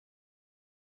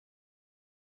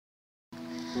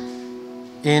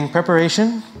In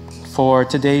preparation for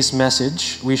today's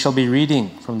message, we shall be reading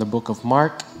from the book of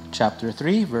Mark, chapter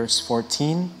 3, verse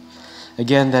 14.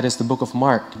 Again, that is the book of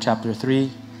Mark, chapter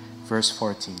 3, verse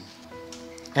 14.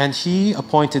 And he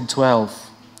appointed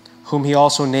 12, whom he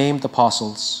also named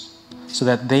apostles, so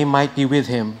that they might be with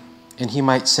him, and he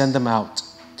might send them out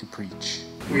to preach.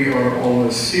 We are on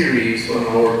a series on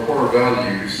our core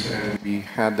values, and we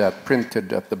had that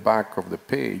printed at the back of the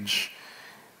page.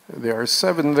 There are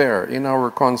 7 there. In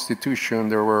our Constitution,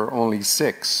 there were only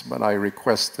 6, but I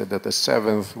requested that the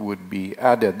 7th would be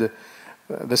added.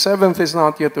 The 7th is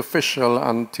not yet official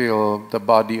until the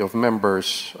body of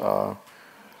members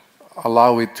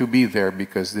allow it to be there,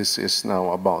 because this is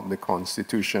now about the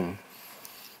Constitution.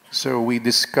 So we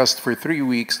discussed for 3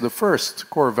 weeks the first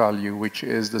core value, which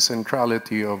is the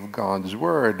centrality of God's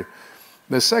Word.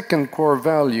 The second core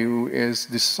value is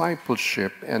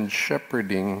discipleship and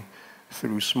shepherding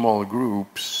through small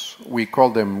groups. We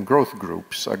call them growth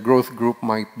groups. A growth group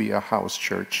might be a house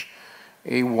church,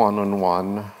 a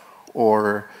one-on-one,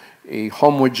 or a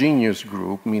homogeneous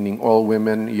group, meaning all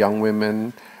women, young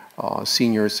women,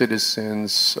 senior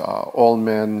citizens, all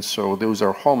men. So those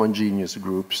are homogeneous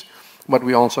groups. But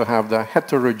we also have the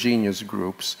heterogeneous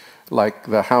groups, like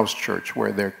the house church,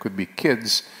 where there could be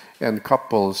kids and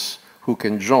couples who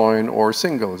can join, or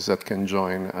singles that can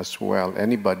join as well.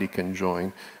 Anybody can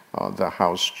join the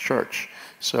house church.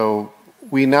 So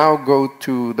we now go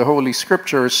to the Holy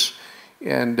Scriptures,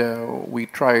 and we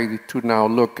try to now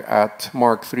look at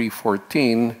Mark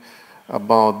 3:14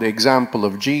 about the example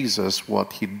of Jesus,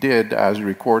 what he did as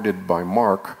recorded by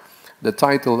Mark. The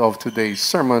title of today's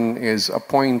sermon is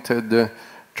Appointed,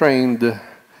 Trained,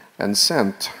 and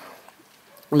Sent.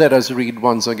 Let us read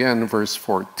once again verse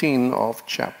 14 of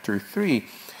chapter 3.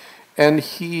 And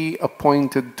he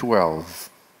appointed 12,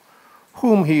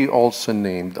 whom he also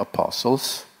named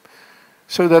apostles,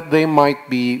 so that they might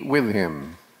be with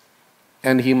him,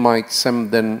 and he might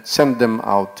send them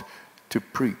out to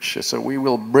preach. So we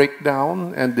will break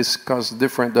down and discuss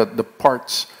the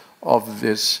parts of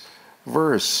this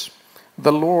verse.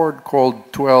 The Lord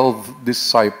called 12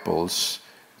 disciples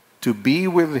to be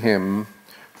with him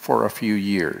for a few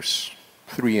years,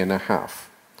 3.5.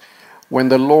 When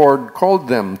the Lord called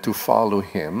them to follow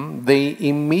him, they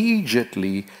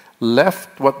immediately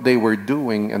left what they were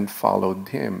doing and followed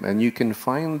him. And you can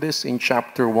find this in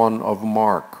chapter 1 of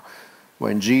Mark.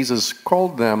 When Jesus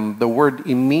called them, the word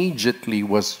immediately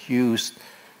was used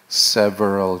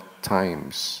several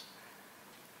times.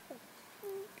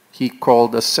 He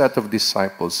called a set of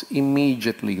disciples,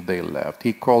 immediately they left.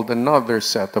 He called another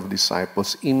set of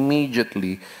disciples,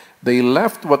 immediately they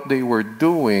left what they were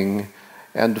doing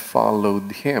and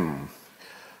followed him.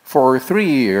 For 3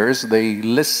 years they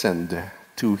listened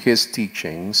to his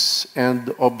teachings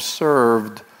and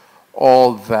observed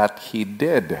all that he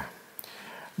did.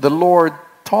 The Lord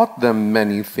taught them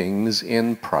many things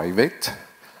in private.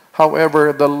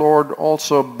 However, the Lord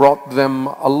also brought them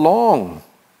along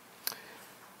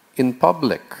in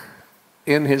public,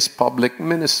 in his public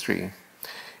ministry.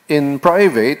 In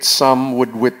private, some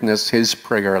would witness his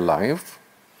prayer life.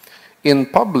 In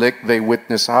public, they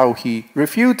witnessed how he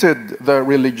refuted the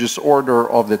religious order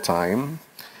of the time.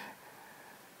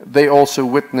 They also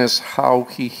witnessed how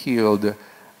he healed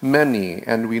many.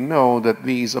 And we know that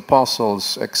these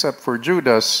apostles, except for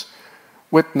Judas,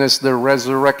 witnessed the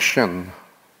resurrection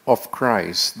of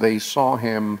Christ. They saw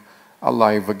him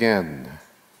alive again.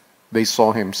 They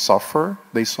saw him suffer,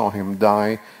 they saw him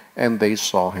die, and they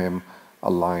saw him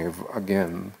alive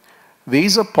again.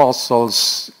 These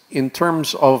apostles, in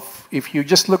terms of, if you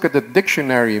just look at the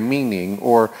dictionary meaning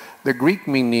or the Greek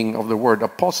meaning of the word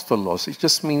apostolos, it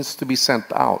just means to be sent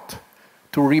out,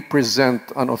 to represent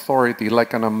an authority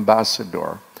like an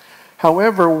ambassador.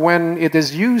 However, when it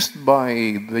is used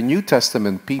by the New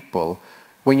Testament people,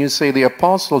 when you say the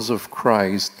apostles of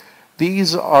Christ,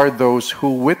 these are those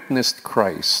who witnessed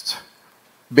Christ,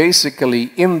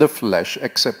 basically in the flesh,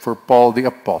 except for Paul the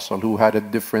apostle, who had a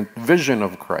different vision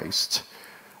of Christ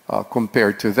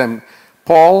compared to them.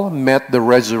 Paul met the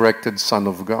resurrected Son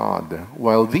of God,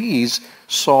 while these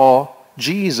saw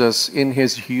Jesus in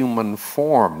his human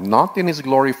form, not in his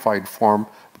glorified form,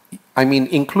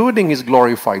 including his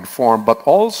glorified form, but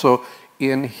also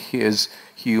in his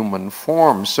human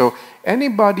form. So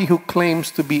anybody who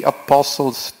claims to be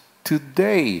apostles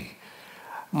today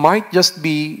might just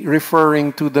be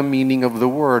referring to the meaning of the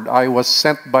word. I was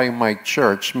sent by my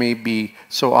church, maybe,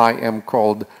 so I am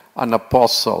called an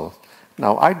apostle.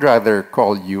 Now, I'd rather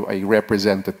call you a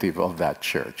representative of that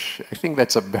church. I think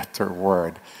that's a better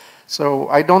word. So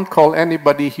I don't call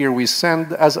anybody here we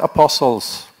send as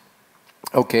apostles.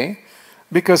 Okay?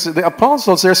 Because the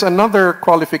apostles, there's another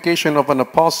qualification of an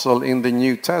apostle in the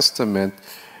New Testament,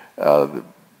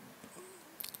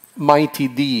 mighty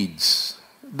deeds.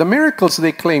 The miracles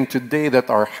they claim today that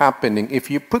are happening,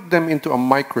 if you put them into a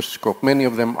microscope, many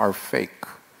of them are fake.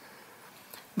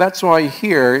 That's why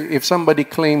here, if somebody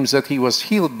claims that he was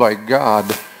healed by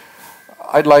God,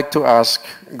 I'd like to ask,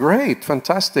 great,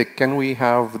 fantastic, can we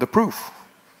have the proof?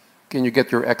 Can you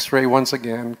get your x-ray once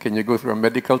again? Can you go through a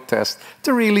medical test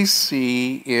to really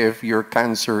see if your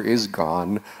cancer is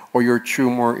gone or your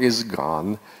tumor is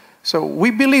gone? So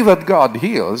we believe that God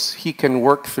heals. He can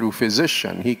work through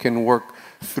physician. He can work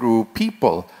through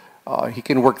people. He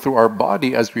can work through our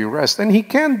body as we rest. And He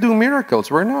can do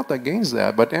miracles. We're not against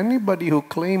that. But anybody who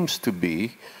claims to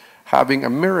be having a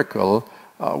miracle,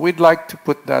 we'd like to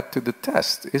put that to the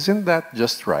test. Isn't that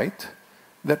just right?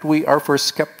 That we are for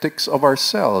skeptics of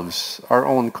ourselves, our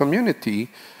own community,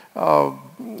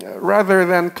 rather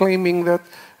than claiming that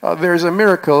there's a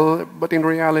miracle, but in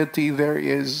reality there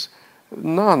is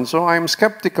none. So I'm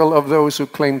skeptical of those who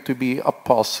claim to be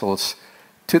apostles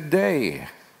today.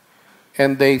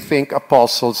 And they think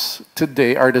apostles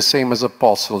today are the same as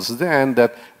apostles then,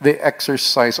 that they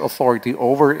exercise authority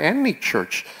over any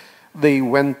church they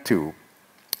went to.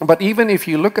 But even if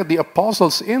you look at the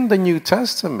apostles in the New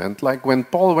Testament, like when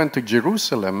Paul went to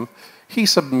Jerusalem, he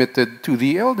submitted to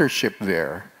the eldership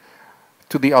there,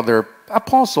 to the other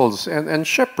apostles and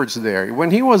shepherds there. When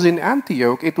he was in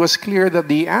Antioch, it was clear that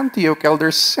the Antioch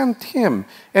elders sent him,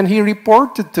 and he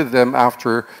reported to them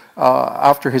after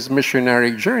his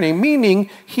missionary journey, meaning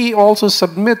he also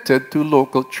submitted to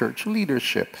local church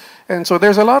leadership. And so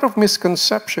there's a lot of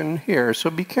misconception here.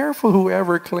 So be careful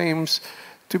whoever claims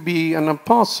to be an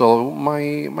apostle.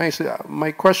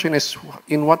 My question is,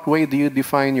 in what way do you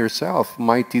define yourself?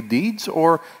 Mighty deeds,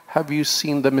 or have you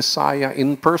seen the Messiah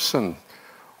in person?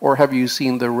 Or have you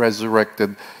seen the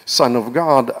resurrected Son of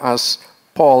God as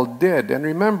Paul did? And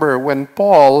remember, when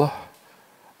Paul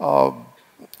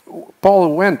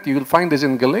went, you'll find this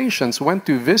in Galatians, went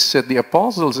to visit the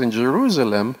apostles in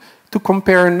Jerusalem to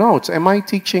compare notes. Am I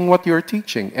teaching what you're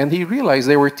teaching? And he realized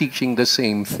they were teaching the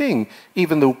same thing,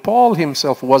 even though Paul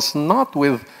himself was not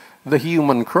with the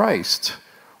human Christ,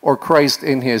 or Christ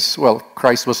in his, well,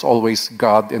 Christ was always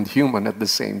God and human at the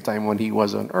same time when he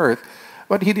was on earth,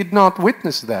 but he did not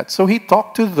witness that. So he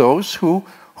talked to those who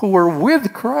were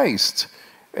with Christ.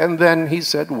 And then he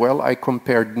said, well, I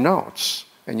compared notes.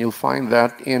 And you'll find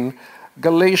that in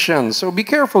Galatians. So be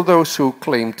careful those who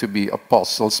claim to be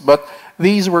apostles. But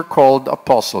these were called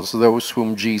apostles, those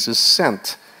whom Jesus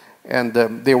sent. And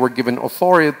they were given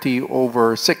authority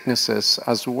over sicknesses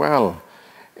as well.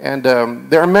 And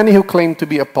there are many who claim to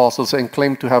be apostles and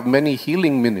claim to have many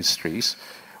healing ministries.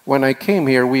 When I came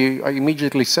here, I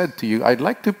immediately said to you, I'd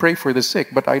like to pray for the sick,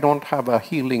 but I don't have a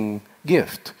healing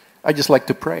gift. I just like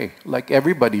to pray, like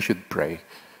everybody should pray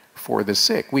for the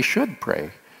sick. We should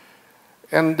pray.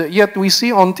 And yet we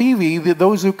see on TV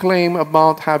those who claim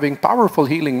about having powerful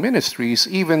healing ministries,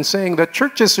 even saying that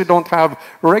churches who don't have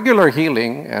regular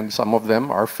healing, and some of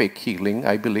them are fake healing,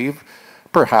 I believe,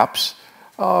 perhaps,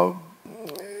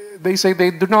 they say they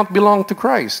do not belong to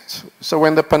Christ. So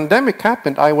when the pandemic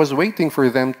happened, I was waiting for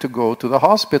them to go to the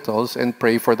hospitals and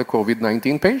pray for the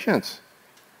COVID-19 patients.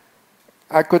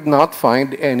 I could not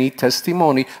find any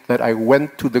testimony that I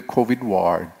went to the COVID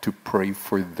ward to pray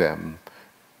for them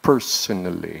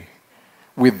personally,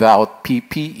 without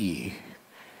PPE.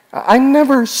 I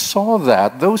never saw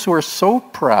that. Those who are so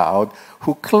proud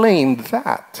who claimed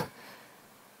that.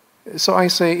 So I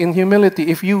say, in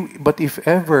humility, if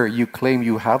ever you claim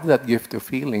you have that gift of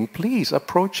healing, please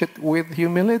approach it with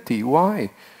humility.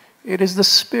 Why? It is the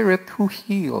Spirit who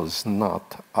heals,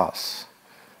 not us.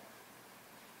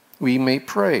 We may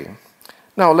pray.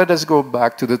 Now, let us go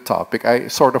back to the topic. I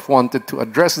sort of wanted to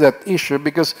address that issue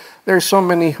because there are so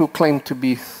many who claim to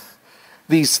be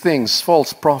these things,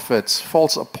 false prophets,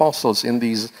 false apostles in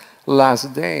these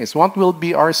last days. What will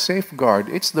be our safeguard?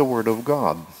 It's the Word of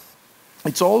God.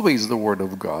 It's always the Word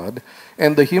of God.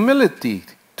 And the humility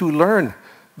to learn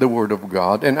the Word of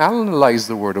God and analyze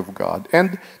the Word of God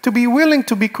and to be willing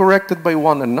to be corrected by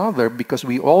one another, because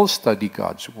we all study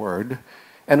God's Word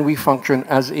and we function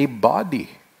as a body.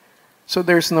 So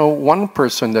there's no one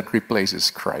person that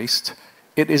replaces Christ.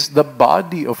 It is the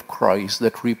body of Christ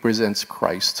that represents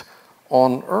Christ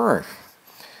on earth.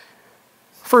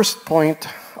 First point,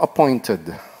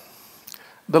 appointed.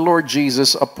 The Lord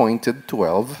Jesus appointed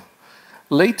 12.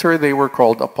 Later they were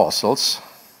called apostles,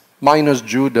 minus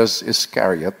Judas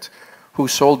Iscariot, who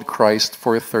sold Christ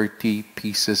for 30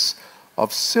 pieces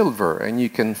of silver. And you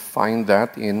can find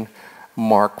that in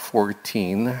Mark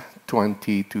 14:12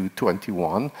 20 to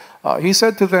 21. He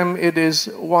said to them, "It is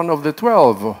one of the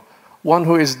 12, one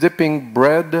who is dipping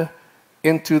bread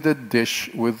into the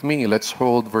dish with me." Let's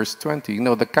hold verse 20. You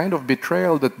know, the kind of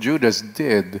betrayal that Judas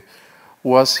did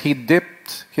was he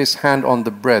dipped his hand on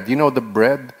the bread. You know, the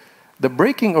bread, the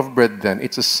breaking of bread then,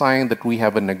 it's a sign that we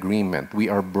have an agreement.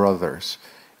 We are brothers.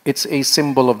 It's a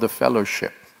symbol of the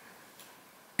fellowship.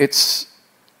 It's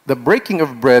the breaking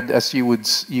of bread, as you would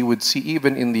see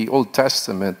even in the Old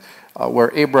Testament,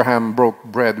 where Abraham broke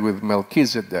bread with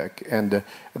Melchizedek, and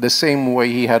the same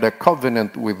way he had a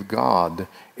covenant with God.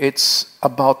 It's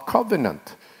about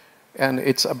covenant, and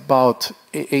it's about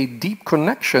a deep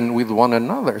connection with one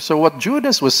another. So what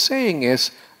Judas was saying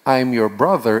is, "I'm your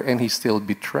brother," and he still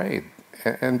betrayed.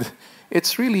 And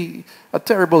it's really a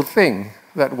terrible thing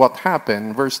that what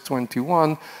happened. Verse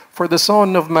 21, "For the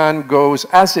Son of Man goes,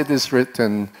 as it is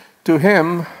written, to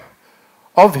him,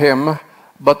 of him,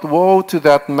 but woe to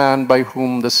that man by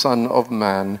whom the Son of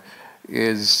Man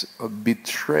is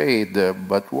betrayed."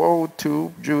 But woe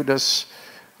to Judas.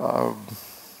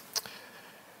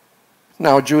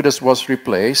 Now Judas was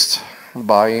replaced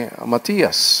by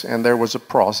Matthias, and there was a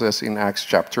process in Acts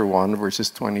chapter 1, verses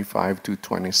 25 to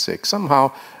 26.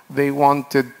 Somehow they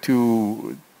wanted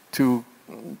to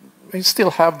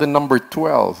still have the number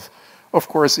 12. Of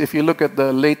course, if you look at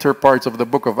the later parts of the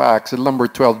book of Acts, the number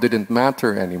 12 didn't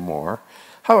matter anymore.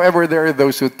 However, there are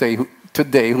those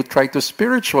today who try to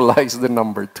spiritualize the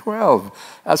number 12,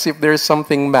 as if there's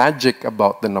something magic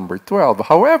about the number 12.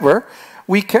 However,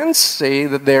 we can say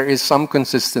that there is some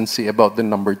consistency about the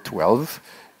number 12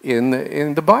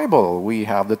 in the Bible. We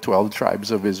have the 12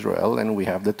 tribes of Israel, and we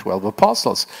have the 12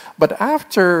 apostles. But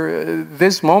after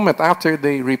this moment, after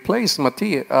they replaced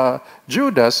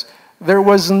Judas, there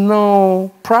was no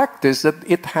practice that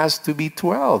it has to be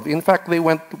 12. In fact, they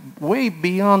went way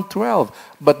beyond 12.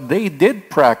 But they did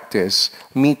practice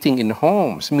meeting in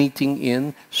homes, meeting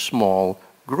in small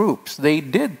groups. They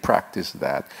did practice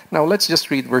that. Now let's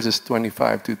just read verses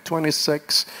 25 to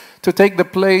 26. "To take the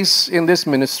place in this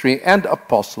ministry and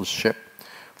apostleship,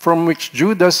 from which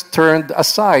Judas turned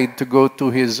aside to go to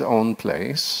his own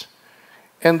place.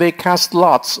 And they cast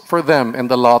lots for them, and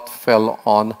the lot fell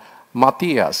on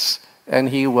Matthias, and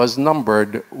he was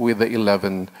numbered with the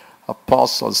 11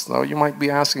 apostles." Now you might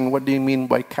be asking, what do you mean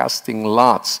by casting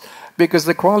lots? Because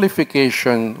the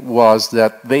qualification was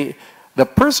that the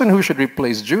person who should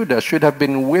replace Judas should have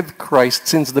been with Christ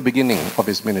since the beginning of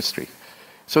his ministry.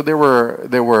 So there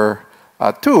were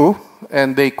two,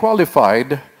 and they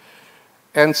qualified.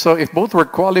 And so if both were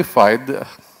qualified,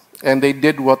 and they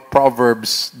did what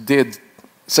Proverbs did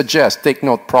suggest, take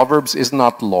note, Proverbs is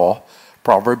not law,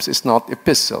 Proverbs is not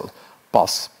epistle,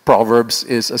 Proverbs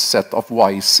is a set of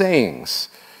wise sayings.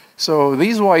 So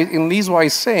in these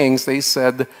wise sayings, they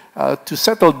said, to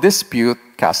settle dispute,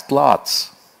 cast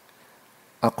lots.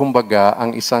 Kumbaga,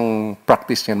 ang isang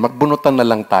practice niyan, magbunutan na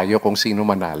lang tayo kung sino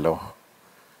manalo.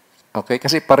 Okay?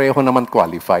 Kasi pareho naman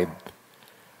qualified.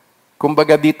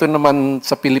 Kumbaga dito naman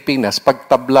sa Pilipinas, pag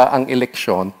tabla ang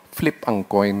eleksyon, flip ang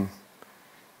coin.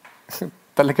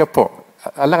 Talaga po.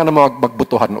 Alam ka na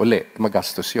magbutuhan uli,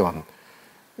 magastos yon.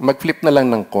 Mag-flip na lang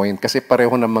ng coin kasi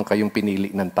pareho naman kayong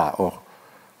pinili ng tao.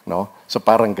 No? So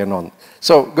parang ganon.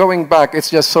 So going back,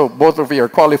 it's just so both of you are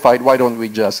qualified, why don't we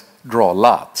just draw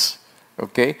lots?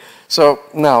 Okay? So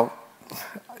now,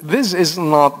 this is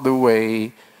not the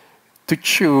way to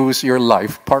choose your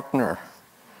life partner.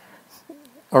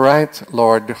 All right,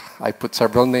 Lord, I put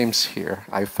several names here.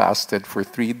 I fasted for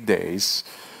 3 days.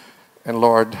 And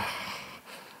Lord,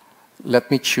 let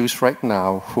me choose right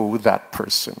now who that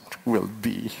person will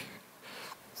be.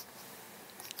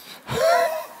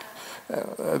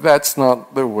 That's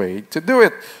not the way to do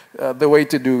it. The way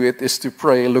to do it is to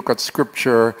pray, look at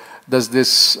Scripture. Does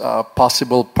this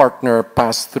possible partner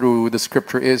pass through the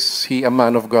Scripture? Is he a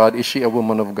man of God? Is she a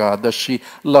woman of God? Does she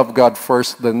love God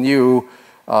first than you?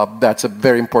 That's a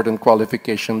very important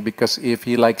qualification, because if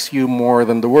he likes you more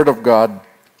than the Word of God,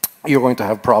 you're going to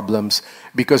have problems,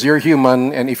 because you're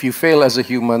human, and if you fail as a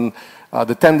human,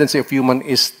 the tendency of human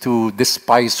is to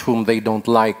despise whom they don't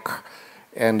like.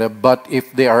 But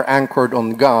if they are anchored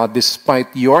on God,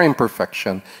 despite your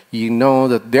imperfection, you know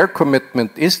that their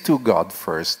commitment is to God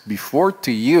first, before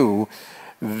to you,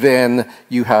 then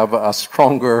you have a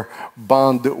stronger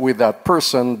bond with that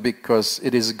person, because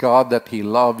it is God that he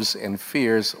loves and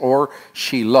fears, or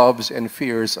she loves and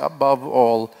fears above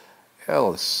all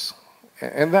else.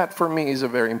 And that for me is a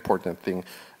very important thing.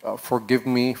 Forgive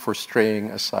me for straying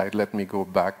aside. Let me go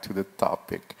back to the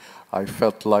topic. I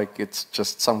felt like it's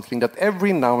just something that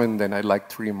every now and then I like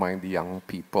to remind the young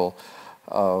people.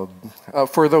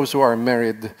 For those who are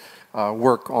married,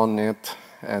 work on it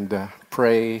and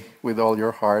pray with all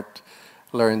your heart.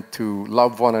 Learn to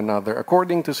love one another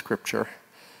according to Scripture.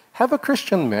 Have a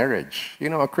Christian marriage. You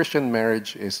know, a Christian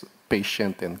marriage is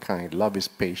patient and kind. Love is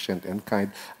patient and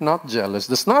kind, not jealous,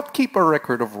 does not keep a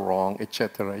record of wrong,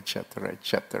 etc., etc.,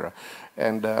 etc.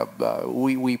 And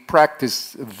we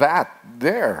practice that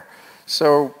there.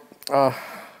 So,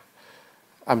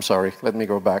 I'm sorry, let me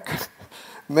go back.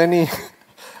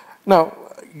 Now,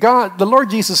 God, the Lord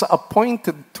Jesus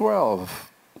appointed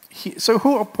 12. So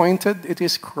who appointed? It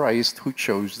is Christ who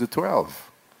chose the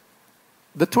 12.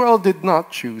 The 12 did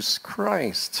not choose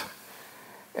Christ.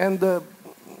 And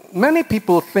many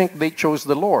people think they chose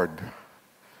the Lord.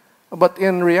 But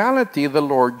in reality, the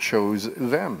Lord chose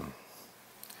them.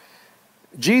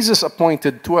 Jesus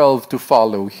appointed 12 to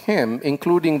follow him,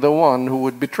 including the one who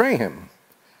would betray him.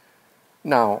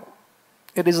 Now,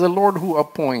 it is the Lord who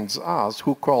appoints us,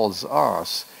 who calls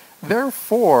us.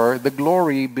 Therefore, the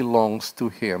glory belongs to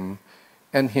him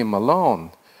and him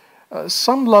alone.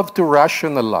 Some love to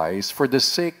rationalize for the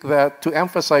sake that to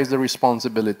emphasize the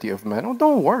responsibility of men. Oh,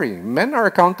 don't worry. Men are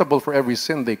accountable for every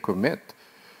sin they commit.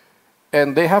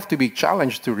 And they have to be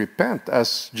challenged to repent.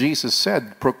 As Jesus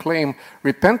said, proclaim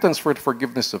repentance for the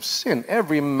forgiveness of sin.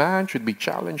 Every man should be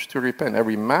challenged to repent.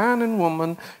 Every man and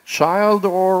woman, child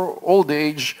or old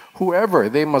age, whoever,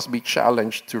 they must be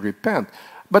challenged to repent.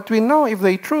 But we know if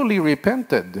they truly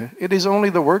repented, it is only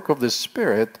the work of the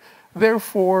Spirit.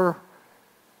 Therefore,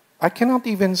 I cannot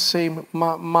even say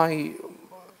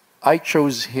I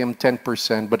chose him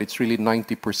 10%, but it's really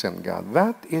 90% God.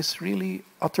 That is really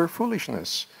utter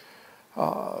foolishness.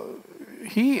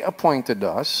 He appointed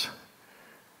us.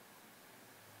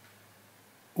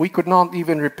 We could not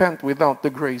even repent without the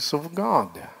grace of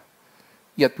God.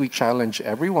 Yet we challenge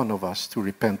every one of us to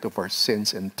repent of our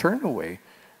sins and turn away.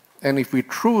 And if we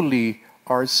truly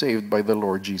are saved by the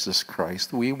Lord Jesus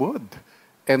Christ, we would.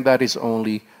 And that is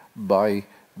only by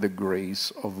the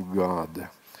grace of God.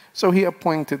 So he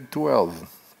appointed 12.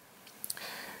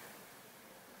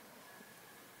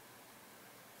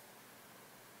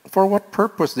 For what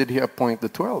purpose did he appoint the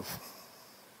 12?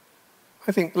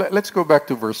 I think, let's go back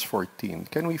to verse 14.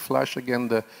 Can we flash again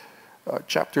the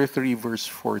chapter 3, verse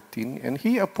 14? And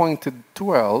he appointed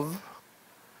 12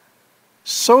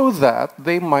 so that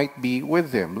they might be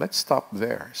with him. Let's stop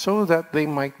there. So that they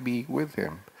might be with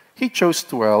him. He chose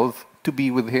 12 to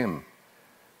be with him.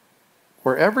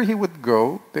 Wherever he would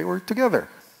go, they were together.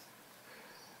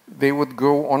 They would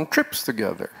go on trips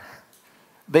together.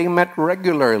 They met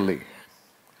regularly.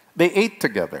 They ate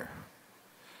together.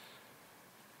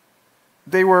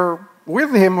 They were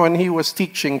with him when he was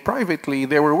teaching privately.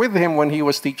 They were with him when he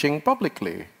was teaching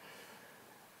publicly.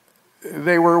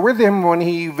 They were with him when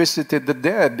he visited the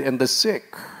dead and the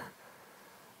sick.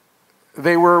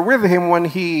 They were with him when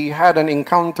he had an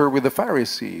encounter with the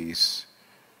Pharisees.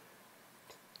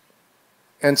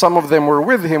 And some of them were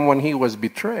with him when he was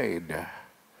betrayed.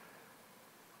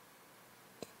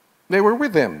 They were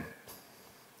with him.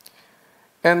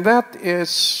 And that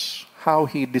is how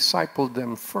he discipled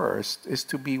them first, is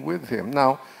to be with him.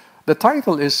 Now, the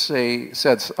title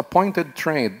says appointed,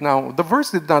 trained. Now, the verse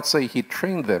did not say he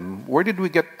trained them. Where did we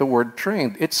get the word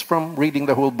trained? It's from reading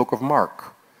the whole book of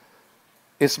Mark.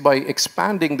 It's by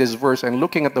expanding this verse and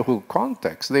looking at the whole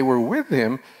context. They were with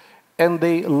him and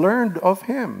they learned of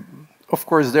him. Of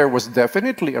course, there was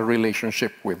definitely a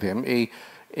relationship with him,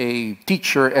 a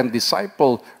teacher and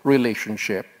disciple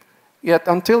relationship. Yet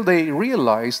until they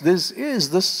realized this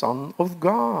is the Son of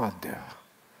God.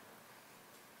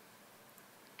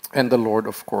 And the Lord,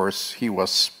 of course, he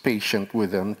was patient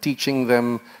with them, teaching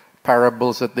them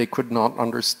parables that they could not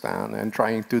understand and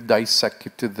trying to dissect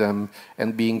it to them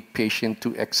and being patient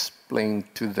to explain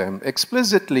to them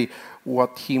explicitly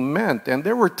what he meant. And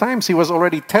there were times he was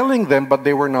already telling them, but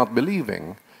they were not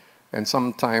believing. And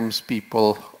sometimes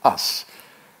people, us,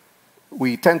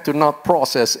 we tend to not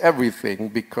process everything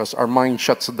because our mind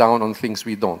shuts down on things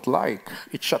we don't like.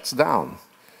 It shuts down.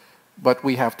 But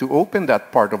we have to open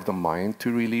that part of the mind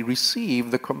to really receive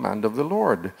the command of the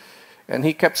Lord. And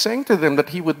he kept saying to them that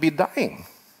he would be dying.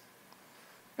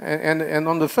 And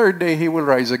on the third day he will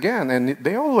rise again. And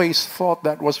they always thought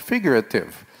that was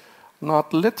figurative,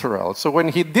 not literal. So when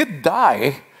he did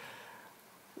die,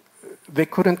 they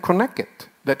couldn't connect it,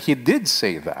 that he did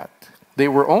say that. They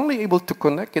were only able to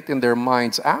connect it in their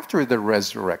minds after the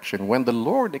resurrection, when the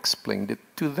Lord explained it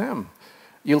to them.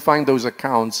 You'll find those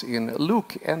accounts in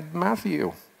Luke and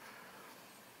Matthew.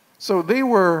 So they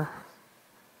were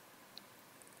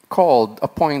called,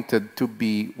 appointed to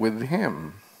be with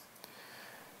him.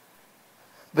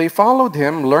 They followed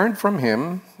him, learned from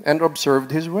him, and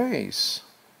observed his ways.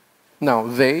 Now,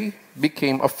 they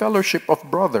became a fellowship of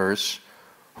brothers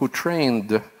who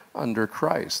trained under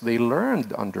Christ. They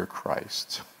learned under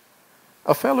Christ.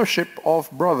 A fellowship of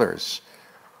brothers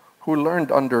who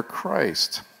learned under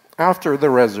Christ. After the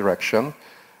resurrection,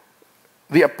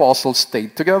 the apostles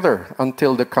stayed together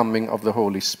until the coming of the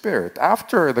Holy Spirit.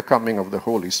 After the coming of the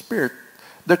Holy Spirit,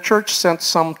 the church sent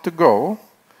some to go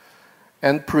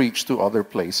and preach to other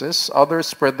places. Others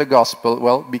spread the gospel,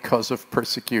 well, because of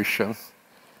persecution.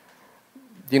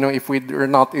 You know, if we are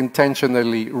not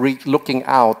intentionally looking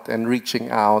out and reaching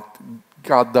out,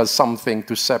 God does something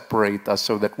to separate us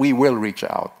so that we will reach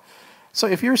out. So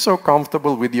if you're so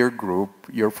comfortable with your group,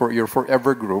 your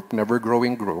forever group, never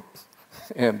growing group,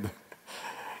 and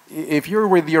if you're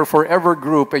with your forever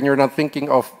group and you're not thinking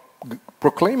of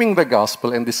proclaiming the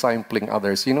gospel and discipling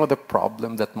others, you know the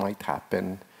problem that might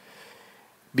happen?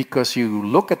 Because you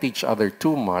look at each other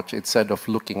too much instead of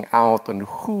looking out on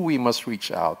who we must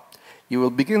reach out, you will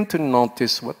begin to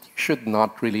notice what you should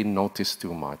not really notice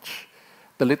too much.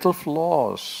 The little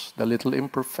flaws, the little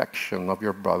imperfection of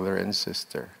your brother and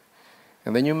sister.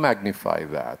 And then you magnify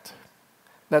that.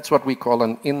 That's what we call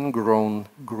an ingrown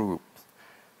group.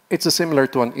 It's similar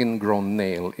to an ingrown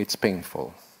nail. It's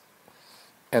painful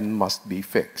and must be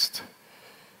fixed.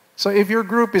 So if your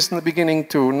group is beginning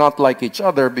to not like each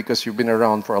other because you've been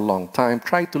around for a long time,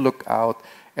 try to look out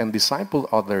and disciple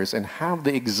others and have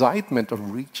the excitement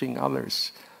of reaching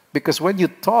others. Because when you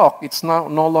talk, it's no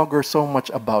longer so much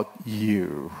about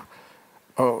you.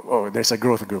 Oh, there's a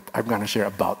growth group. I'm going to share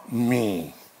about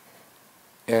me.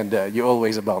 And you're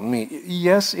always about me.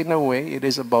 Yes, in a way, it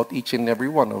is about each and every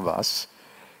one of us.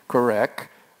 Correct.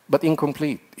 But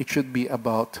incomplete. It should be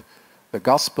about the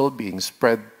gospel being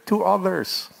spread to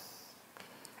others.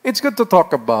 It's good to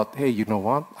talk about, hey, you know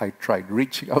what? I tried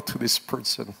reaching out to this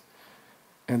person.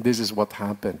 And this is what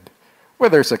happened.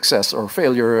 Whether success or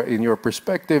failure in your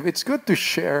perspective, it's good to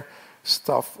share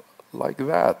stuff like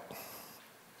that.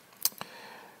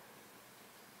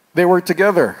 They were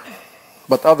together,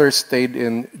 but others stayed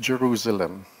in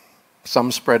Jerusalem.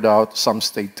 Some spread out, some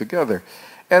stayed together.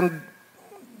 And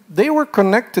they were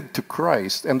connected to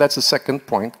Christ, and that's the second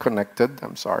point, connected,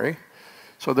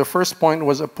 So the first point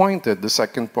was appointed, the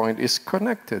second point is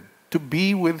connected. To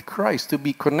be with Christ, to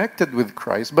be connected with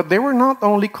Christ. But they were not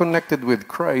only connected with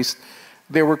Christ,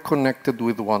 they were connected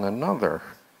with one another.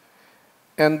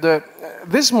 And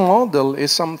this model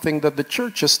is something that the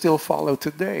churches still follow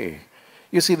today.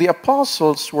 You see, the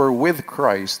apostles were with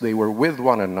Christ, they were with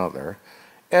one another.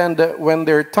 And when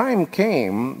their time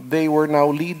came, they were now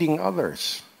leading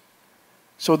others.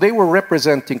 So they were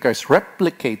representing Christ,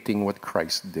 replicating what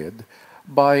Christ did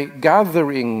by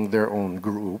gathering their own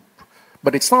group.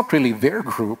 But it's not really their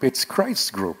group, it's Christ's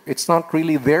group. It's not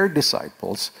really their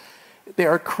disciples. They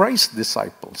are Christ's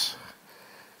disciples.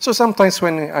 So sometimes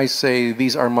when I say,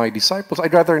 these are my disciples,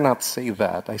 I'd rather not say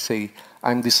that. I say,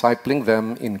 I'm discipling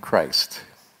them in Christ.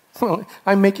 Well,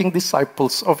 I'm making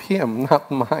disciples of Him,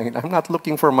 not mine. I'm not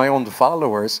looking for my own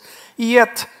followers.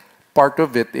 Yet, part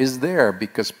of it is there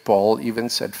because Paul even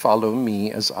said, follow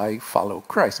me as I follow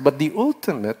Christ. But the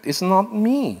ultimate is not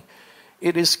me.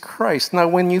 It is Christ. Now,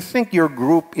 when you think your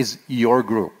group is your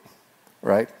group,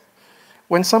 right?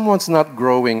 When someone's not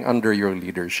growing under your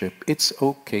leadership, it's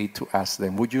okay to ask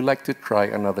them, would you like to try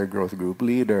another growth group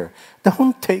leader?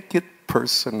 Don't take it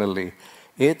personally.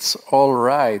 It's all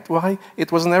right. Why?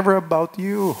 It was never about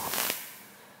you.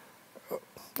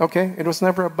 Okay? It was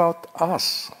never about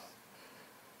us.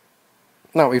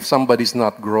 Now, if somebody's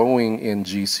not growing in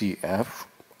GCF,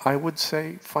 I would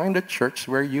say find a church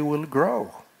where you will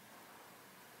grow.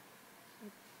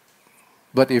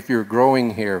 But if you're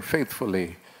growing here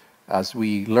faithfully, as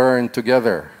we learn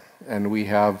together, and we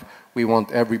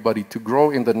want everybody to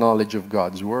grow in the knowledge of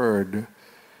God's Word,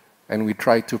 and we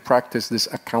try to practice this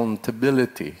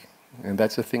accountability. And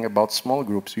that's the thing about small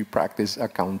groups, we practice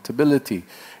accountability,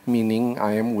 meaning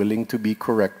I am willing to be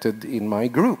corrected in my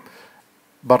group.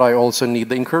 But I also need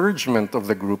the encouragement of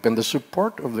the group and the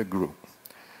support of the group.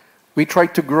 We try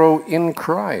to grow in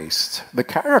Christ. The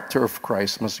character of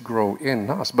Christ must grow in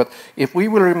us. But if we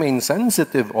will remain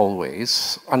sensitive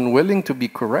always, unwilling to be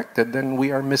corrected, then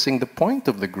we are missing the point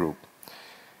of the group.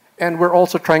 And we're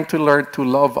also trying to learn to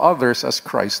love others as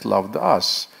Christ loved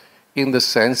us, in the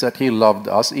sense that He loved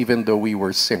us even though we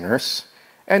were sinners.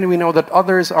 And we know that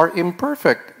others are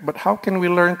imperfect. But how can we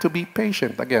learn to be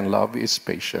patient? Again, love is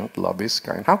patient, love is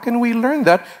kind. How can we learn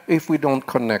that if we don't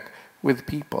connect with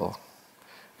people?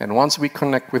 And once we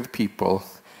connect with people,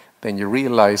 then you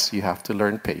realize you have to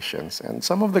learn patience. And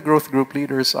some of the growth group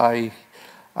leaders I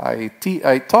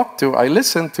talk to, I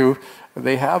listen to,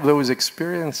 they have those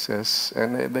experiences,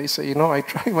 and they say, I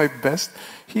try my best.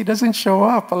 He doesn't show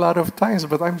up a lot of times,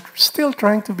 but I'm still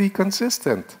trying to be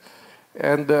consistent.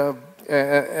 And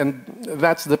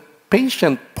that's the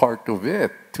patient part of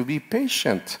it, to be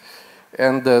patient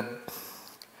and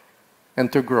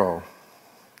to grow.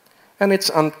 And it's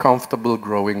uncomfortable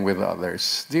growing with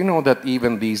others. Do you know that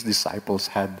even these disciples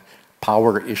had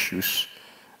power issues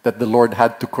that the Lord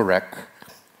had to correct?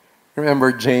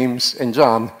 Remember James and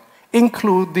John,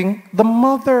 including the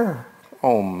mother.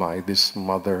 Oh my, this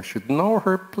mother should know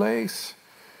her place.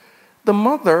 The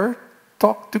mother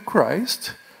talked to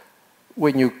Christ,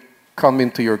 when you come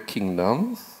into your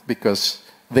kingdom, because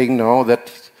they know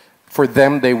that for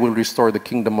them they will restore the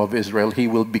kingdom of Israel. He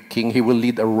will be king. He will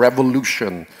lead a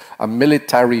revolution, a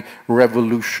military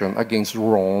revolution against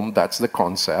Rome. That's the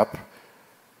concept.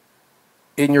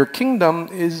 In your kingdom,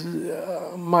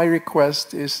 my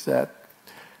request is that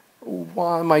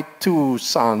my two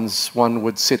sons, one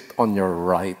would sit on your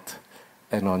right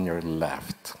and on your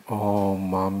left. Oh,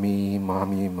 mommy,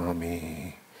 mommy,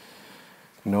 mommy.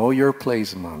 Know your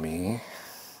place, mommy.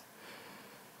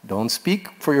 Don't speak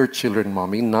for your children,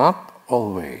 mommy. Not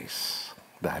always.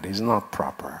 That is not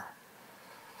proper.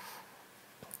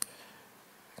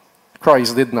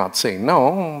 Christ did not say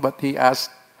no, but he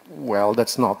asked, well,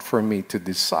 that's not for me to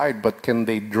decide, but can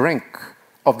they drink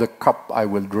of the cup I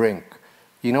will drink?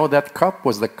 You know, that cup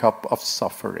was the cup of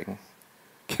suffering.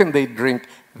 Can they drink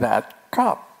that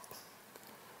cup?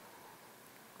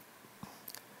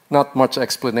 Not much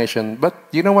explanation, but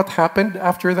you know what happened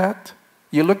after that?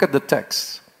 You look at the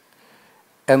text,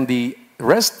 and the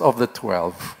rest of the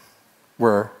 12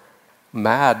 were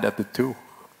mad at the two.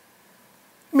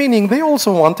 Meaning they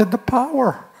also wanted the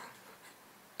power.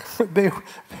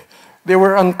 They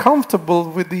were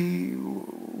uncomfortable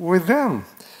with them.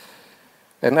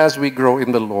 And as we grow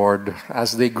in the Lord,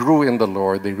 as they grew in the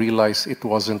Lord, they realized it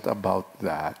wasn't about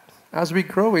that. As we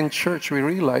grow in church, we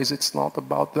realize it's not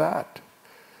about that.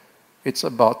 It's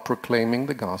about proclaiming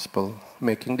the gospel,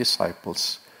 making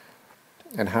disciples,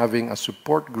 and having a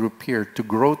support group here to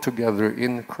grow together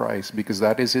in Christ, because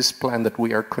that is His plan, that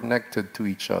we are connected to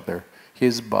each other,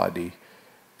 His body,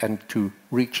 and to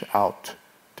reach out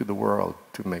to the world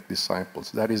to make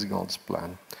disciples. That is God's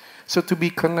plan. So to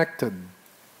be connected.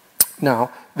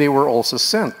 Now, they were also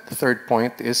sent. The third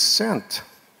point is sent.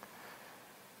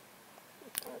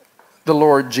 The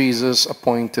Lord Jesus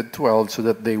appointed 12 so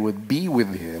that they would be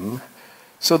with Him,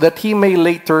 so that He may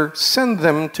later send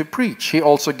them to preach. He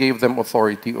also gave them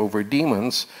authority over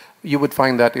demons. You would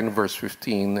find that in verse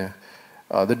 15.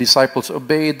 The disciples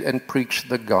obeyed and preached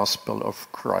the gospel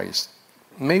of Christ.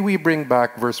 May we bring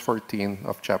back verse 14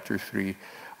 of chapter 3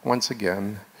 once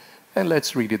again, and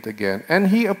let's read it again. And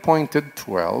He appointed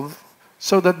 12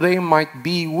 so that they might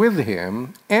be with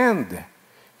Him, and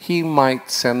He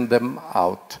might send them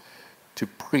out to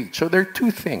preach. So there are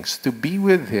two things, to be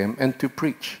with Him and to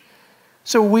preach.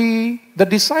 So we, the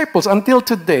disciples, until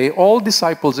today, all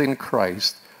disciples in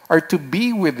Christ are to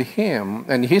be with Him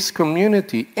and His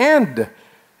community and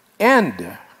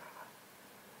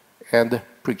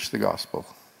preach the gospel.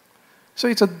 So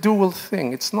it's a dual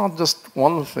thing. It's not just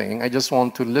one thing. I just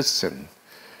want to listen.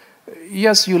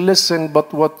 Yes, you listen,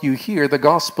 but what you hear, the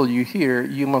gospel you hear,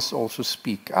 you must also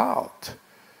speak out.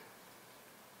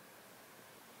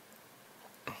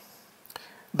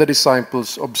 The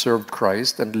disciples observed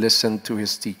Christ and listened to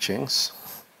His teachings.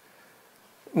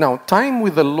 Now, time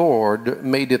with the Lord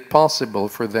made it possible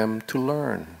for them to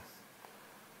learn.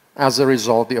 As a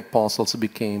result, the apostles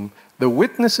became the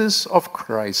witnesses of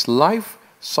Christ's life,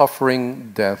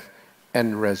 suffering, death,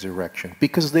 and resurrection,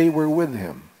 because they were with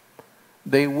Him.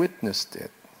 They witnessed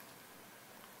it.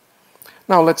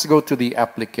 Now, let's go to the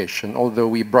application. Although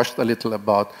we brushed a little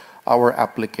about our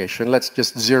application, let's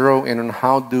just zero in on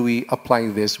how do we apply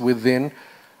this within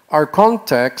our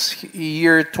context.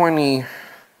 Year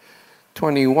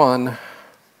 2021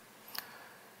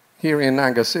 here in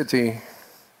Naga City,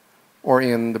 or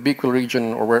in the Bicol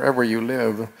region, or wherever you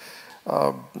live.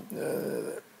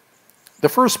 The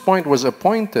first point was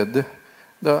appointed.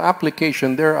 The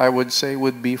application there, I would say,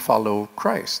 would be follow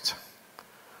Christ.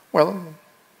 Well,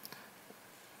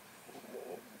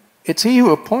 it's He who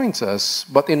appoints us,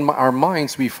 but in our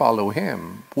minds we follow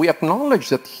Him. We acknowledge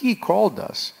that He called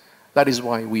us. That is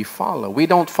why we follow. We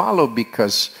don't follow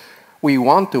because we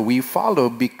want to. We follow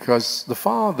because the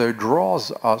Father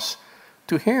draws us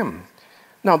to Him.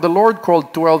 Now, the Lord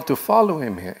called 12 to follow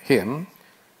Him,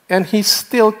 and He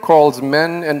still calls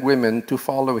men and women to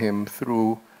follow Him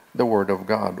through the Word of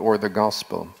God or the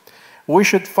gospel. We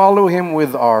should follow Him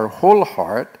with our whole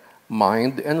heart,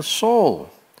 mind, and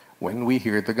soul when we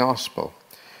hear the gospel.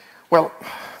 Well,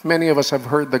 many of us have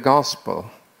heard the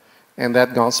gospel, and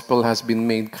that gospel has been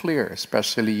made clear.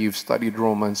 Especially you've studied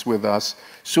Romans with us.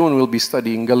 Soon we'll be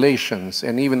studying Galatians,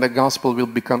 and even the gospel will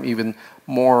become even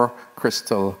more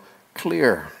crystal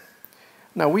clear.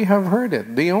 Now, we have heard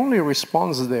it. The only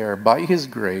response there, by His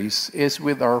grace, is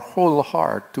with our whole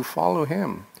heart to follow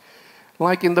Him.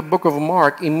 Like in the book of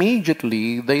Mark,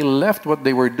 immediately they left what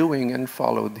they were doing and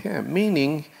followed Him,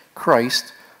 meaning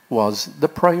Christ was the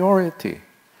priority.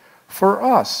 For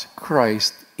us,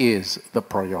 Christ is the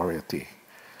priority.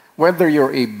 Whether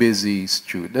you're a busy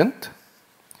student,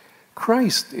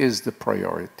 Christ is the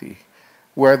priority.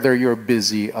 Whether you're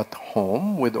busy at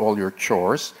home with all your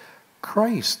chores,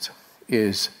 Christ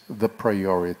is the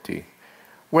priority.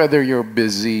 Whether you're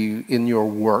busy in your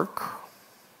work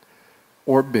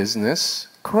or business,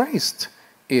 Christ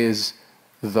is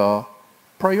the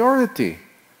priority.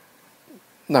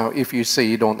 Now, if you say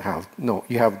you have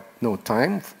no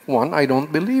time, one, I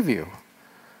don't believe you.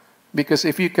 Because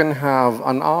if you can have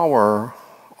an hour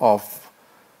of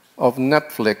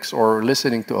Netflix or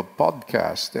listening to a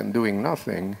podcast and doing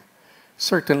nothing,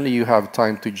 certainly you have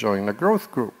time to join a growth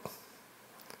group.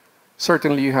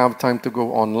 Certainly you have time to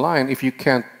go online. If you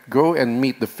can't go and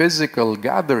meet the physical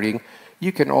gathering,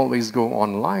 you can always go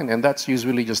online. And that's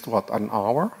usually just what, an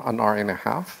hour and a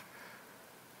half?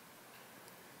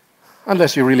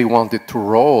 Unless you really want it to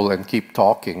roll and keep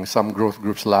talking. Some growth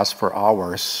groups last for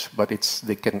hours, but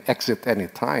they can exit any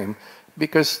time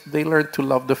because they learn to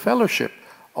love the fellowship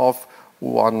of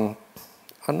one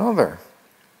another.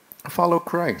 Follow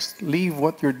Christ. Leave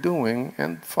what you're doing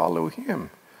and follow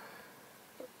Him.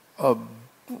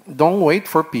 Don't wait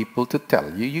for people to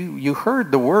tell you. You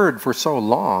heard the word for so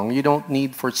long, you don't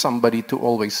need for somebody to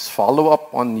always follow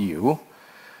up on you.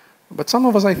 But some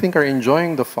of us, I think, are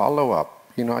enjoying the follow-up.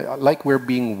 You know, like we're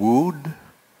being wooed.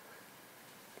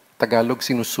 Tagalog,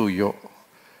 sinusuyo.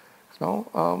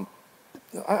 No,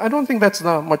 I don't think that's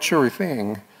the mature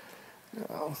thing.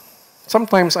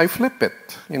 Sometimes I flip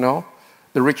it, you know.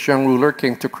 The rich young ruler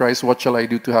came to Christ, "What shall I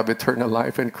do to have eternal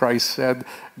life?" And Christ said,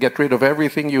 "Get rid of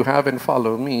everything you have and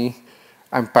follow me."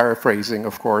 I'm paraphrasing,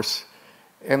 of course.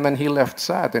 And then he left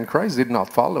sad, and Christ did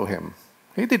not follow him.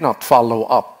 He did not follow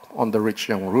up on the rich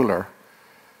young ruler.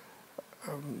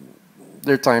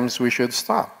 There are times we should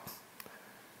stop.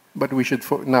 But we should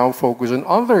now focus on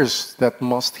others that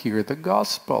must hear the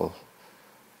gospel.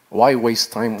 Why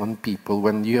waste time on people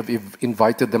when you have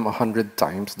invited them 100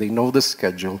 times? They know the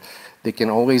schedule. They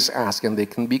can always ask, and they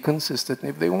can be consistent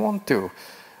if they want to.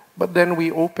 But then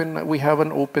we have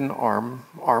an open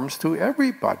arms to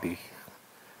everybody.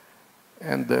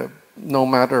 And no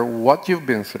matter what you've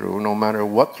been through, no matter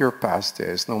what your past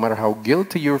is, no matter how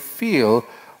guilty you feel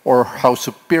or how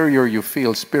superior you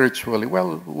feel spiritually,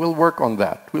 well, we'll work on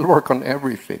that. We'll work on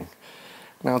everything.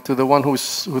 Now, to the one who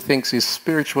thinks he's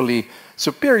spiritually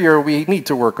superior, we need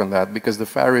to work on that because the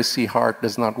Pharisee heart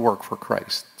does not work for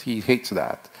Christ. He hates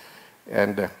that.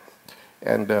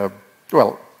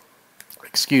 Well,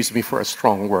 excuse me for a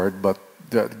strong word, but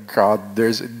God,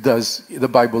 the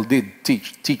Bible did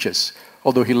teach us,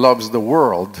 although He loves the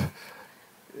world,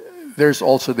 there's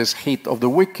also this hate of the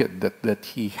wicked that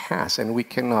He has, and we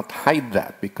cannot hide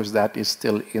that because that is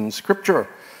still in Scripture.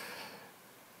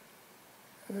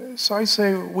 So I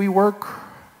say,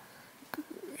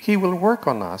 He will work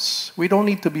on us. We don't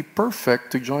need to be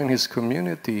perfect to join His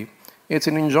community. It's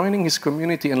in joining His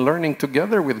community and learning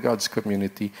together with God's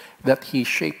community that He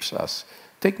shapes us.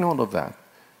 Take note of that.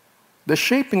 The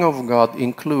shaping of God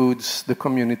includes the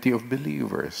community of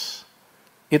believers.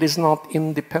 It is not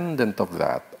independent of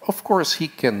that. Of course, He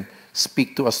can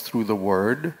speak to us through the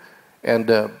Word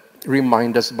and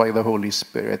remind us by the Holy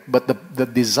Spirit. But the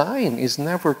design is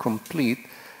never complete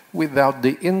without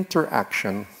the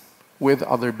interaction with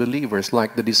other believers,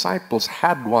 like the disciples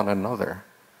had one another.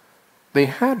 They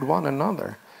had one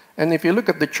another. And if you look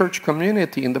at the church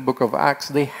community in the book of Acts,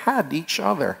 they had each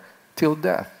other till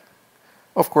death.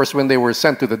 Of course, when they were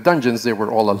sent to the dungeons, they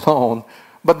were all alone,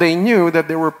 but they knew that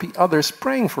there were others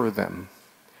praying for them.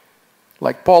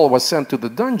 Like Paul was sent to the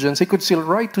dungeons, he could still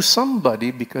write to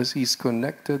somebody because he's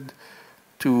connected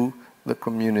to the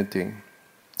community.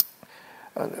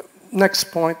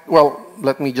 Next point, well,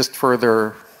 let me just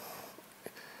further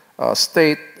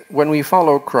state, when we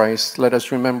follow Christ, let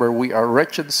us remember we are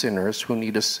wretched sinners who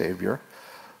need a Savior.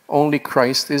 Only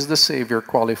Christ is the Savior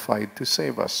qualified to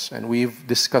save us. And we've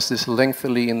discussed this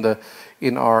lengthily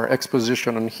in our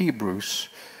exposition on Hebrews.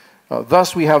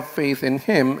 Thus we have faith in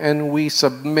Him and we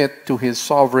submit to His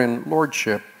sovereign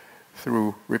lordship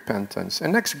through repentance.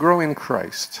 And next, grow in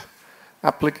Christ.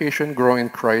 Application, grow in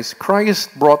Christ.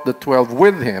 Christ brought the 12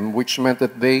 with Him, which meant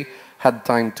that they had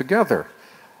time together.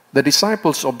 The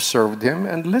disciples observed him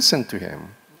and listened to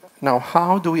him. Now,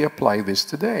 how do we apply this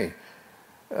today?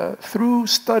 Through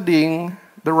studying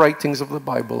the writings of the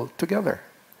Bible together.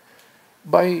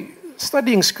 By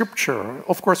studying Scripture,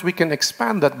 of course, we can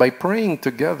expand that by praying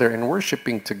together and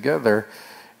worshiping together.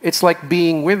 It's like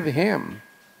being with him.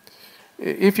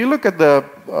 If you look at the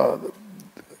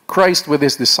Christ with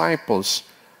his disciples,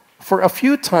 for a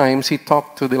few times he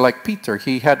talked to like Peter.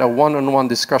 He had a one-on-one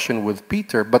discussion with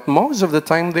Peter, but most of the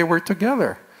time they were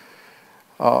together.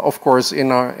 Of course,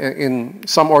 in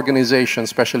some organizations,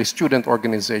 especially student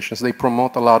organizations, they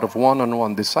promote a lot of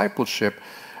one-on-one discipleship.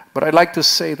 But I'd like to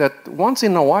say that once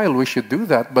in a while we should do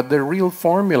that, but the real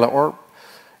formula, or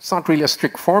it's not really a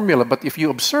strict formula, but if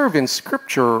you observe in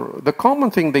Scripture, the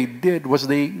common thing they did was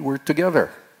they were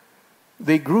together.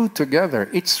 They grew together.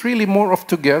 It's really more of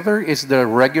together is the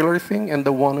regular thing, and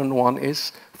the one-on-one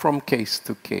is from case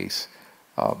to case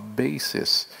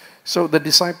basis. So the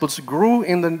disciples grew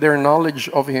in their knowledge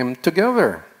of him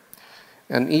together.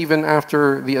 And even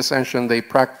after the ascension, they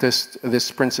practiced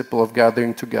this principle of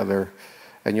gathering together.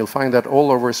 And you'll find that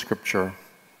all over Scripture.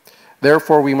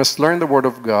 Therefore, we must learn the Word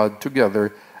of God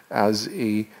together as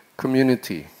a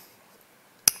community.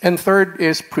 And third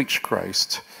is preach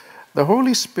Christ. The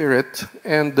Holy Spirit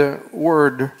and the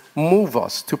Word move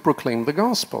us to proclaim the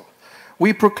gospel.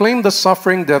 We proclaim the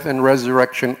suffering, death, and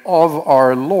resurrection of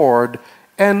our Lord,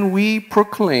 and we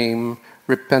proclaim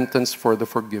repentance for the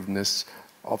forgiveness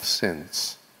of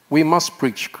sins. We must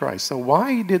preach Christ. So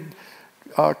why did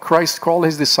Christ call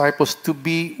his disciples to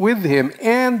be with him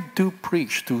and to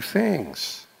preach? Two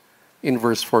things. In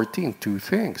verse 14, two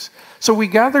things. So we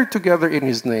gather together in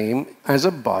his name as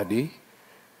a body.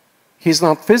 He's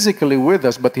not physically with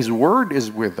us, but his word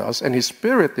is with us and his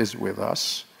spirit is with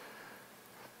us.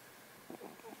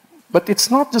 But it's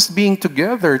not just being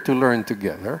together to learn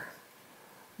together,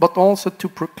 but also to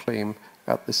proclaim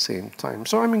at the same time.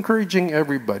 So I'm encouraging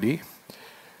everybody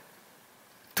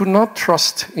to not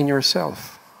trust in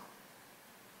yourself.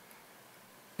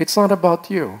 It's not about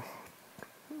you.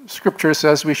 Scripture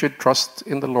says we should trust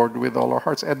in the Lord with all our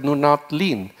hearts and do not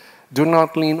lean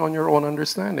on your own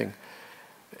understanding.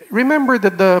 Remember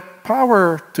that the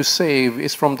power to save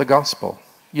is from the gospel.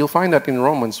 You'll find that in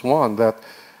Romans 1, that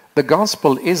the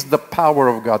gospel is the power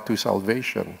of God to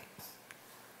salvation.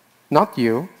 Not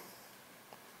you,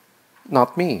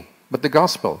 not me, but the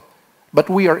gospel. But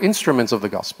we are instruments of the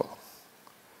gospel.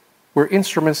 We're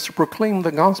instruments to proclaim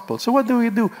the gospel. So what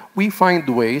do? We find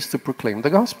ways to proclaim the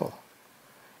gospel.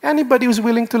 Anybody who's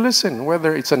willing to listen,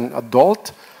 whether it's an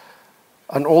adult,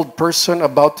 an old person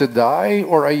about to die,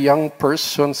 or a young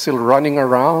person still running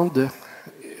around,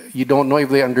 you don't know if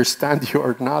they understand you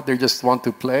or not, they just want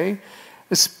to play,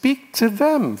 speak to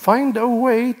them. Find a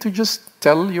way to just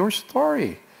tell your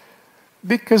story.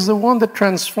 Because the one that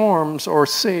transforms or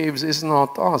saves is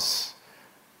not us.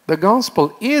 The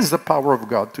gospel is the power of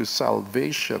God to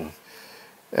salvation.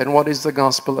 And what is the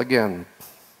gospel again?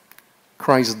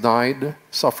 Christ died,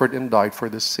 suffered, and died for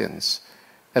the sins.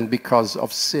 And because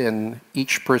of sin,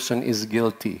 each person is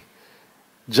guilty.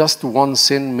 Just one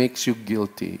sin makes you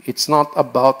guilty. It's not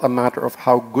about a matter of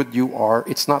how good you are.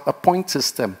 It's not a point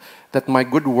system that my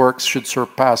good works should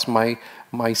surpass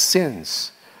my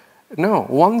sins. No,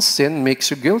 one sin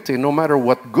makes you guilty. No matter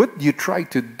what good you try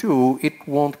to do, it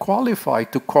won't qualify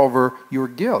to cover your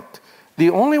guilt. The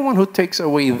only one who takes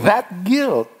away that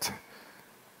guilt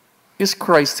is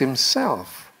Christ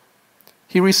himself.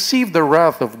 He received the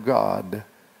wrath of God.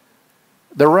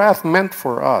 The wrath meant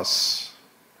for us,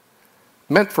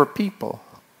 meant for people,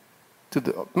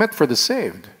 meant for the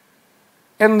saved.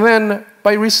 And then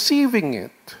by receiving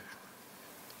it,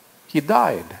 he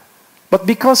died. But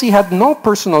because he had no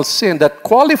personal sin that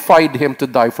qualified him to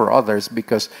die for others,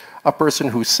 because a person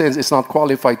who sins is not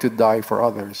qualified to die for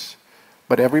others.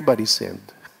 But everybody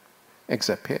sinned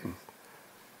except him.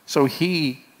 So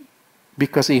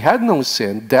because he had no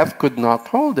sin, death could not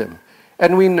hold him.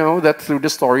 And we know that through the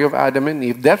story of Adam and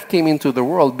Eve, death came into the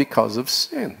world because of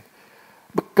sin.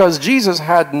 Because Jesus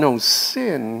had no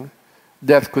sin,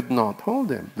 death could not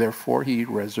hold him. Therefore, he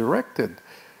resurrected.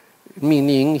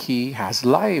 Meaning he has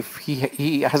life.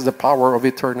 He has the power of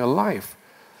eternal life.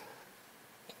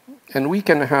 And we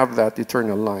can have that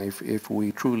eternal life if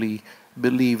we truly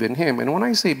believe in him. And when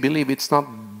I say believe, it's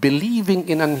not believing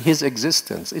in his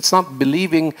existence. It's not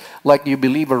believing like you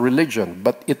believe a religion,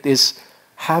 but it is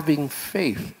having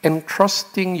faith,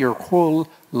 entrusting your whole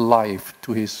life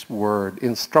to his word,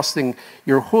 entrusting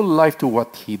your whole life to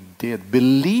what he did,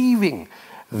 believing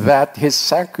that his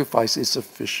sacrifice is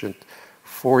sufficient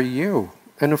for you.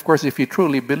 And of course, if you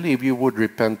truly believe, you would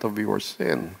repent of your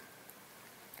sin.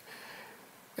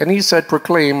 And he said,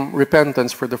 proclaim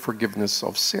repentance for the forgiveness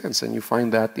of sins. And you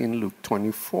find that in Luke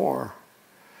 24.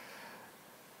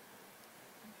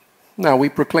 Now we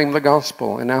proclaim the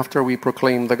gospel, and after we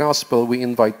proclaim the gospel, we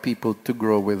invite people to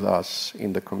grow with us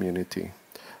in the community.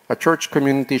 A church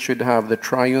community should have the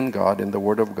triune God and the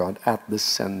Word of God at the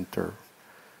center.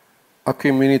 A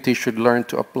community should learn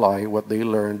to apply what they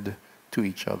learned to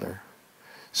each other.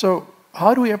 So,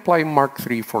 how do we apply Mark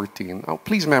 3:14? Oh,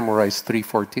 please memorize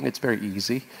 3:14. It's very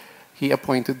easy. He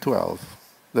appointed 12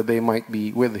 that they might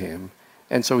be with him,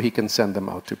 and so he can send them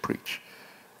out to preach.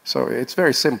 So it's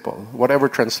very simple. Whatever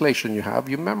translation you have,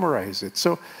 you memorize it.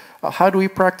 So how do we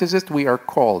practice it? We are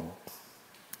called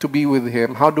to be with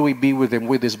him. How do we be with him?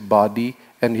 With his body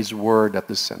and his word at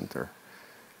the center.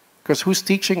 Because who's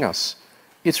teaching us?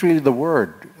 It's really the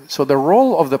word. So the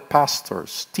role of the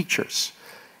pastors, teachers,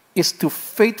 is to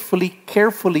faithfully,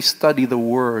 carefully study the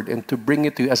word and to bring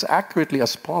it to you as accurately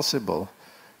as possible,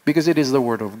 because it is the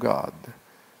word of God.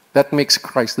 That makes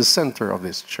Christ the center of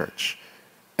this church.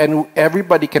 And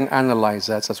everybody can analyze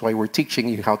that. That's why we're teaching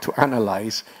you how to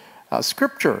analyze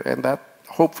Scripture. And that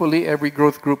hopefully every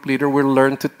growth group leader will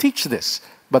learn to teach this.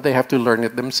 But they have to learn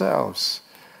it themselves.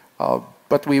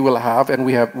 But we will have, and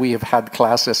we have had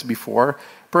classes before.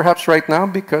 Perhaps right now,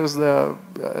 because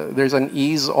there's an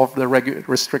ease of the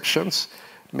restrictions,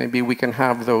 maybe we can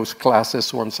have those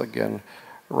classes once again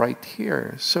right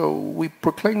here. So we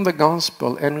proclaim the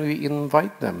gospel and we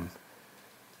invite them.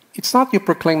 It's not you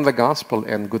proclaim the gospel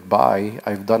and goodbye,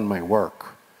 I've done my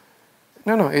work.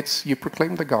 No, it's you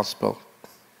proclaim the gospel.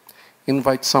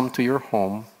 Invite some to your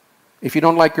home. If you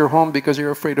don't like your home because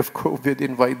you're afraid of COVID,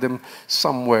 invite them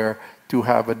somewhere to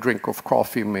have a drink of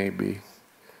coffee maybe,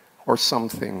 or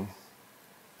something,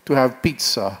 to have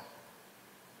pizza.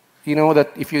 You know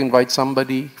that if you invite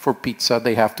somebody for pizza,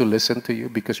 they have to listen to you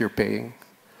because you're paying.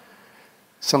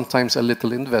 Sometimes a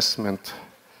little investment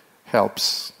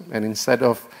helps. And instead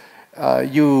of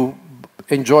you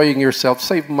enjoying yourself,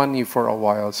 save money for a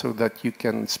while so that you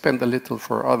can spend a little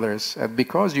for others. And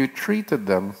because you treated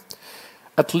them,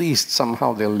 at least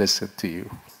somehow they'll listen to you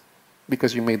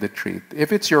because you made the treat.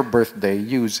 If it's your birthday,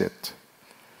 use it.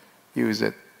 Use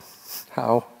it.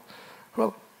 How?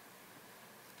 Well,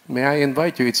 may I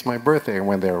invite you? It's my birthday. And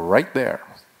when they're right there,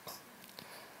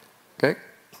 okay?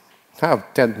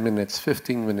 Have 10 minutes,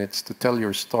 15 minutes to tell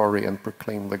your story and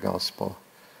proclaim the gospel.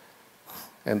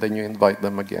 And then you invite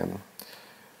them again,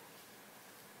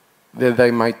 that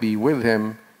they might be with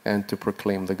him and to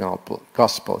proclaim the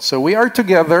gospel. So we are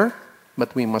together,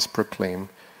 but we must proclaim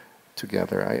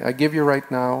together. I give you right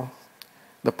now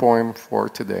the poem for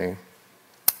today.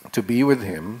 To be with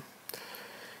him,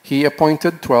 he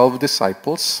appointed 12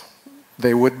 disciples.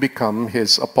 They would become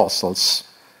his apostles.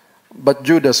 But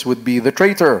Judas would be the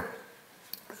traitor.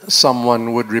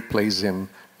 Someone would replace him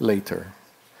later.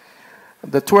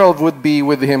 The 12 would be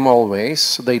with him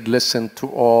always. They'd listen to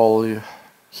all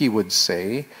he would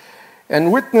say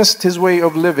and witnessed his way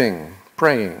of living,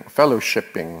 praying,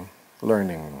 fellowshipping,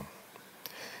 learning.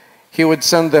 He would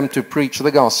send them to preach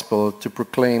the gospel, to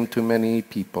proclaim to many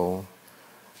people.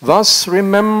 Thus,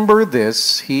 remember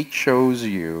this, he chose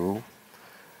you.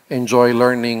 Enjoy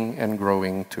learning and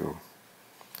growing too.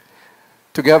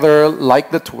 Together,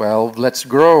 like the 12, let's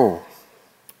grow.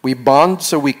 We bond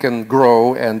so we can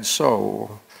grow and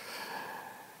sow.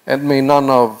 And may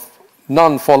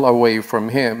none fall away from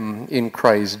him. In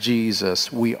Christ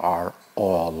Jesus, we are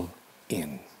all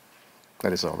in.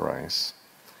 Let us all rise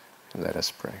and let us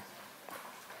pray.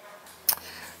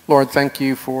 Lord, thank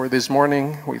you for this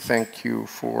morning. We thank you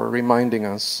for reminding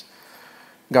us,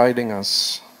 guiding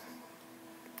us,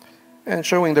 and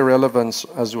showing the relevance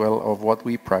as well of what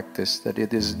we practice, that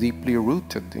it is deeply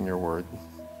rooted in your word.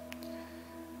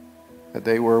 That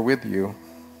they were with you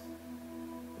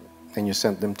and you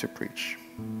sent them to preach.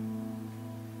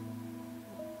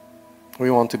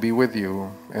 We want to be with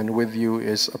you, and with you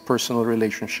is a personal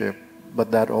relationship,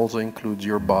 but that also includes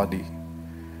your body.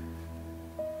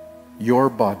 Your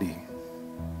body.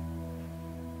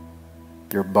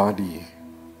 Your body,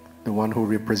 the one who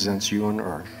represents you on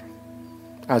earth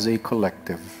as a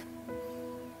collective.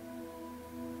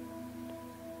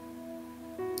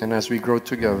 And as we grow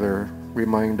together,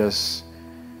 remind us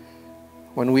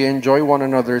when we enjoy one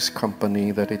another's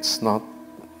company that it's not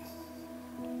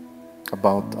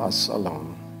about us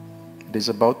alone. It is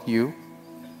about you,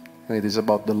 and it is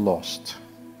about the lost,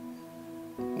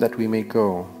 that we may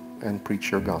go and preach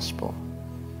your gospel,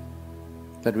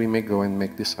 that we may go and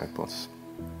make disciples.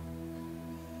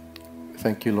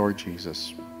 Thank you, Lord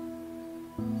Jesus.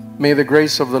 May the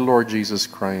grace of the Lord Jesus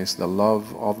Christ, the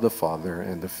love of the Father,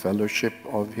 and the fellowship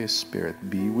of his Spirit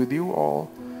be with you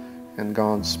all, and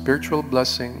God's spiritual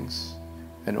blessings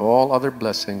and all other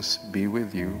blessings be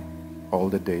with you all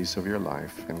the days of your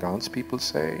life. And God's people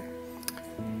say,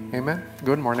 Amen.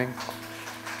 Good morning.